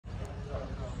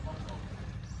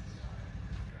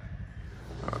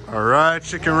All right,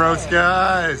 chicken roast,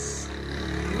 guys.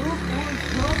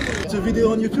 It's a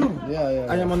video on YouTube. Yeah.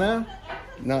 I am on air.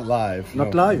 Not live.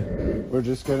 Not live. We're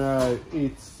just gonna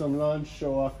eat some lunch,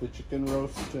 show off the chicken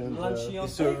roast, and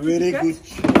It's a really good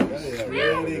choice.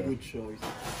 Really good choice.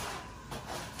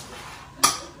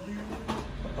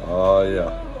 oh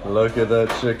yeah, look at that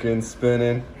chicken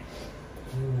spinning,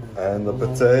 and the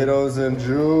potatoes and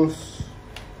juice.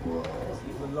 Whoa.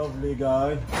 He's a lovely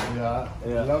guy. Yeah.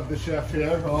 Love the chef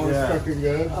here. Always cooking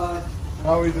good. How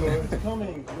are we doing? He's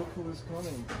coming. Look who is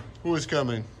coming. Who is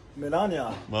coming?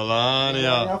 Melania.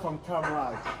 Melania from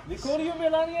Tamraght. They call you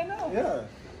Melania now? Yeah.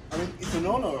 I mean, it's an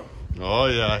honor. Oh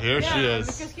yeah, here she is.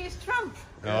 Because he's Trump.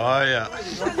 Oh yeah.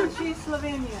 She's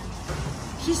Slovenian.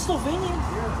 She's Slovenian?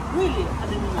 Yeah. Really? I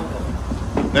didn't know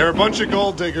that. They're a bunch of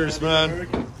gold diggers, man.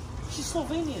 She's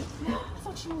Slovenian? I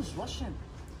thought she was Russian.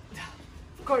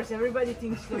 Of course, everybody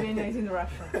thinks Slovenia is in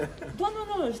Russia.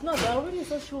 No, it's not. I already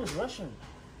thought she was Russian.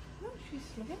 No, she's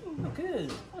Slovenian. Oh,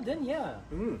 good. Oh, then yeah.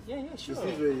 Yeah, sure.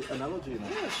 This is the analogy now.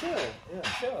 Yeah, sure. Yeah,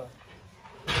 sure.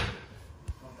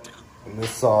 And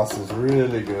this sauce is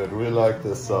really good. We like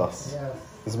this sauce.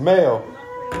 It's mayo.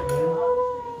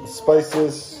 The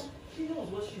spices.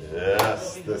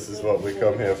 Yes, this is what we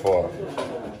come here for.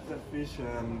 Fish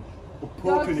and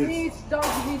Dogs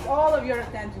need all of your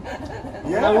attention.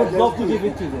 Yeah, I would love to give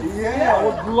it to them. Yeah, I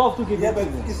would love to give it to but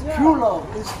them. it's true love.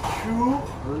 It's true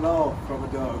love from a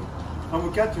dog. From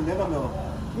a cat, you never know.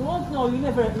 You won't know. You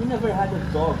never had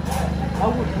a dog.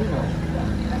 How would you know?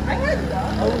 I had a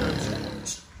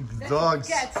dog. Dogs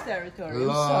Cat's territory.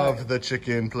 love the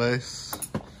chicken place.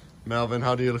 Melvin,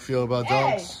 how do you feel about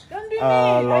dogs? Don't be mean.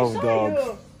 I love saw dogs.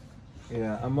 you.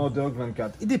 Yeah, I'm more dog than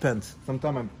cat. It depends.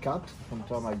 Sometimes I'm cat,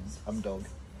 sometimes I'm dog.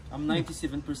 I'm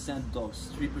 97%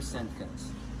 dogs, 3%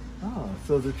 cats. Ah,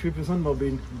 so the 3%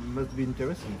 must be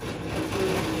interesting.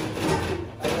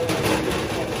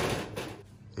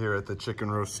 Here at the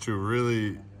chicken roast too,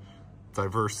 really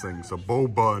diverse things. A bow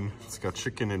bun, it's got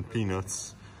chicken and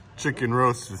peanuts. Chicken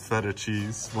roast with feta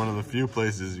cheese, one of the few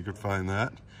places you could find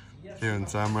that here in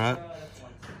Tamraght.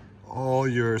 All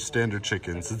your standard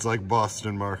chickens, it's like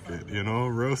Boston Market, you know,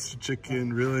 roasted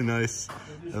chicken, really nice.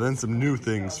 And then some new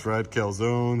things, fried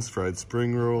calzones, fried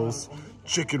spring rolls,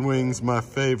 chicken wings, my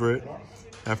favorite.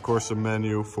 And of course a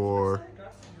menu for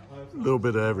a little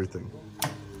bit of everything.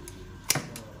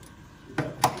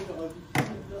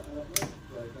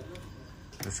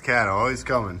 This cat always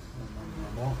coming.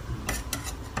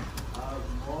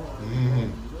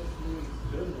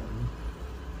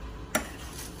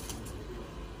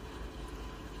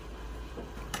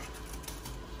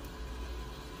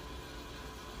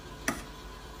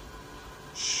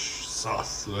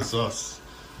 Sauce, the sauce.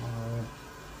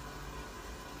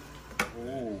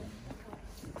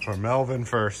 For Melvin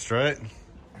first, right?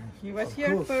 He was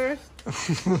here first.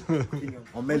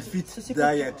 On met le fit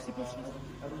diet.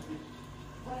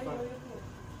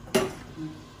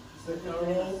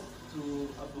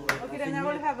 Okay, then I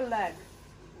will have a leg.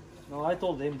 No, I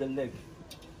told him the leg.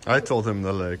 I told him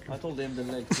the leg. I told him the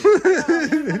leg.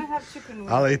 I'm gonna have chicken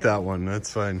wings. I'll eat that one,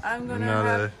 that's fine. I'm gonna Not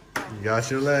have- you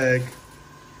got your leg.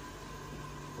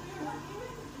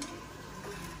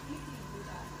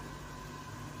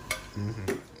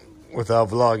 Without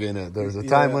vlogging it. There's a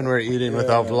time when we're eating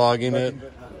without vlogging it.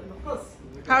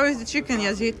 How is the chicken,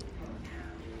 Yazid?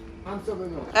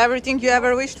 Everything you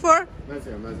ever wished for?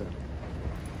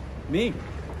 Me?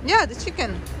 Yeah, the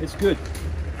chicken. It's good.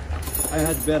 I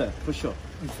had better, for sure.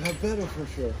 It's better for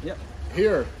sure. Yeah.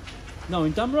 Here No,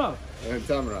 in Tamraght? in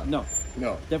Tamraght. No,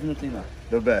 No, definitely not.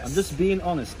 the best. I'm just being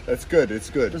honest. It's good, it's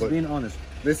good. Just But being honest.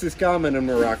 this is common in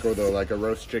Morocco though, like a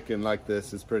roast chicken like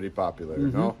this is pretty popular,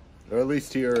 no? Or at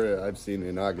least here I've seen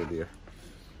in Agadir.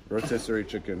 Rotisserie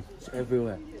chicken. It's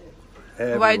everywhere. Why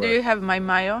do everywhere. you have my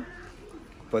mayo?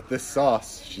 But this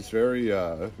sauce, she's very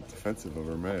defensive of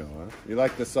her mayo, huh? You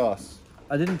like the sauce?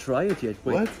 I didn't try it yet.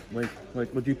 Wait, What?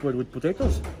 Wait. What do you put with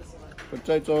potatoes?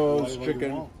 Potatoes,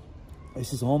 chicken.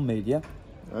 This is homemade, yeah?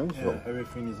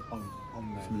 Everything is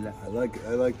homemade.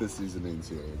 I like the seasonings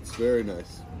here. It's very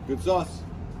nice. Good sauce.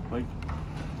 Wait.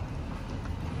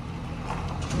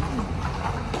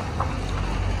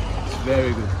 It's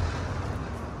very good.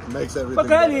 Makes everything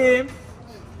better.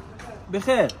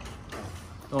 بخير.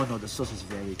 Oh no, the sauce is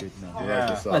very good now. You like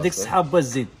the sauce, هذيك huh? حبة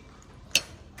الزيت.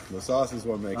 The sauce is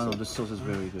what makes Oh no, it. the sauce is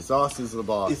very good. Sauce is the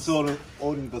boss. It's all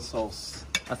in the sauce.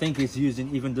 I think he's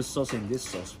using even the sauce in this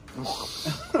sauce.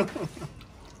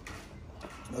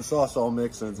 The sauce all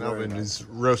makes sense. Melvin is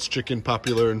roast chicken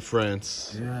popular in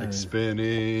France. Yeah.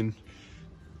 Expanding,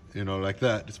 you know, like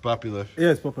that. It's popular.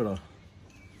 Yeah, it's popular.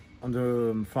 on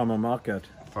the farmer market.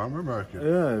 Farmer market.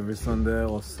 Yeah, every Sunday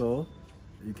or so,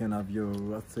 you can have your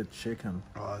roasted chicken.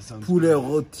 Oh, that sounds Poulet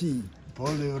rôti.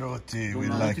 Poulet roti, we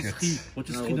like it.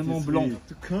 Rotisserie de Mont Blanc.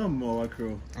 To come,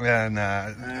 Moracro. And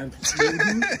And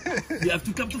You have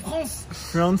to come to France.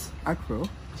 France, accro.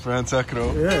 France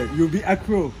Acro. Yeah, you'll be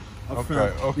accro of Okay,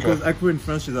 France. okay. Because accro in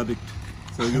French is addict.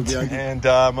 So you'll be addict. And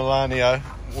Melania,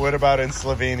 what about in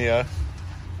Slovenia?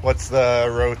 What's the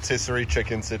rotisserie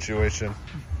chicken situation?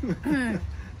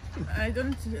 I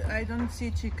don't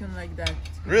see chicken like that.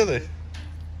 Really?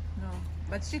 No,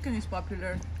 but chicken is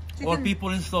popular. All Chicken. people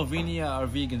in Slovenia are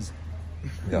vegans.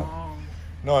 Yeah. Oh.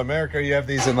 No, America, you have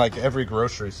these in like every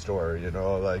grocery store, you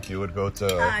know, like you would go to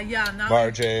Yeah, now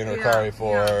Marjane or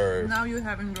Carrefour. or- Now you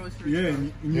have in grocery. Yeah,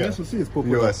 in Yeah. US also it's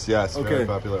popular. US, yes, very Okay.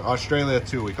 popular. Australia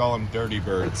too, we call them dirty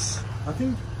birds. I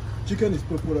think chicken is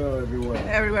popular everywhere.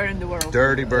 Everywhere in the world.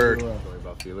 Dirty bird. Everywhere. Sorry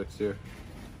about Felix here.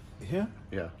 Here?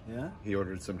 Yeah. Yeah? He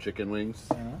ordered some chicken wings.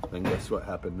 And guess what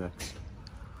happened next?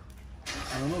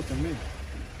 I don't know, tell me.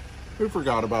 We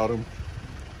forgot about him.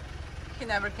 He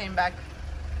never came back.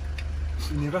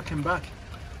 He never came back.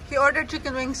 He ordered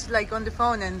chicken wings like on the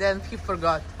phone and then he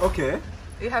forgot. Okay.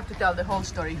 You have to tell the whole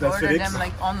story. He That's ordered Felix? them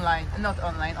like online, not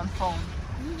online, on phone.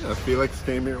 Yeah, Felix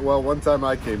came here. Well, one time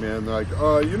I came in, like,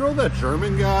 you know that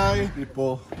German guy?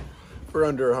 People, For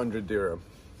under 100 dirham.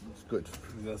 It's good.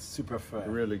 that's super fair.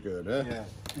 Really good, eh? Yeah.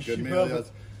 Good Cheaper, meal. but-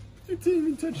 Yes. You didn't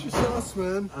even touch your sauce,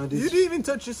 man. And You it's- didn't even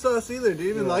touch your sauce either. Do you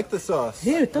even like the sauce?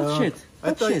 Here, touch it.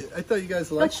 I Touch it. thought you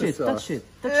guys liked Touch the it. sauce. Touch it.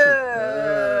 Touch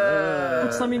it.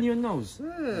 Put some in your nose.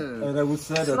 And I would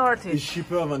say that Snort it. it's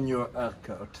cheaper than your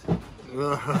haircut.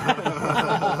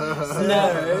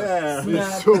 Snap. Yeah.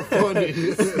 It's so funny.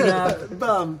 Snap.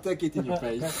 Bam, take it in your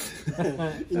face.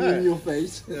 in your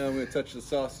face. Yeah, I'm gonna touch the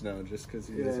sauce now, just because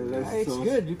he is. It's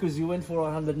good because you went for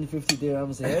 150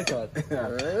 dirhams haircut.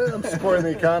 I'm supporting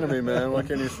the economy, man. What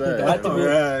can you say? That- Oh,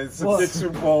 yeah, it's a What? big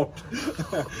support.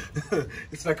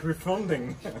 It's like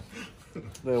refunding.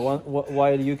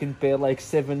 While you can pay like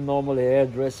 7 normal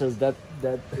hairdressers, that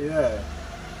Yeah.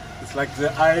 It's like the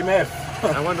IMF.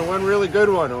 I want the one really good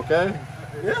one, okay?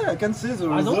 Yeah, I can see the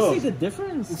I result. don't see the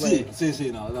difference. See,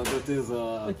 no, that is,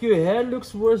 Like your hair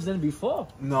looks worse than before.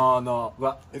 no,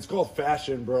 but It's called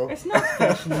fashion, bro. It's not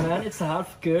fashion, man. It's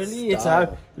half curly. It's Style.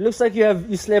 half. It looks like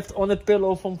you slept on a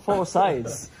pillow from 4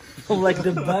 sides, from like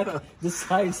the back, the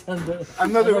sides, and the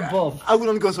I'm not and above. I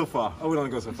wouldn't go so far.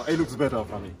 It looks better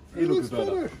for me. It looks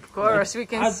better. Of course, we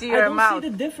can see I your don't mouth. see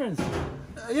the difference.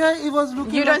 Yeah, it was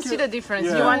looking You don't like see the difference.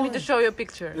 Yeah. You want me to show you a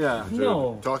picture? Yeah.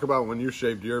 No. Talk about when you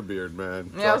shaved your beard,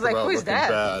 man. Yeah, I was Talk like, about who is looking that?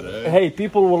 Bad, eh? Hey,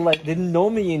 people were like didn't know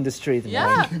me in the street. Man.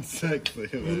 Yeah. Exactly.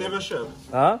 You Man. never shave.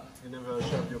 Huh? You never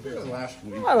shave your beard. Last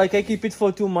week. Well, like I keep it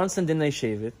for 2 months and then I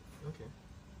shave it.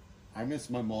 I miss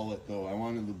my mullet though. I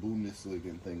wanted the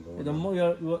Bundesliga thing going. The on. more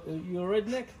you're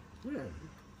redneck.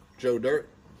 Joe Dirt.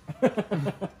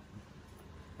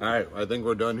 All right, I think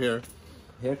we're done here.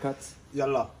 Haircuts.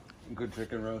 Yalla. Good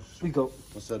chicken roast. We go.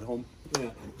 What's at home? Yeah.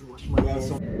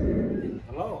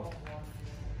 Hello.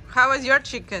 How was your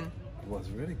chicken? It was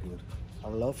really good. I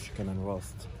love chicken and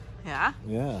roast. Yeah?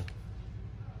 Yeah.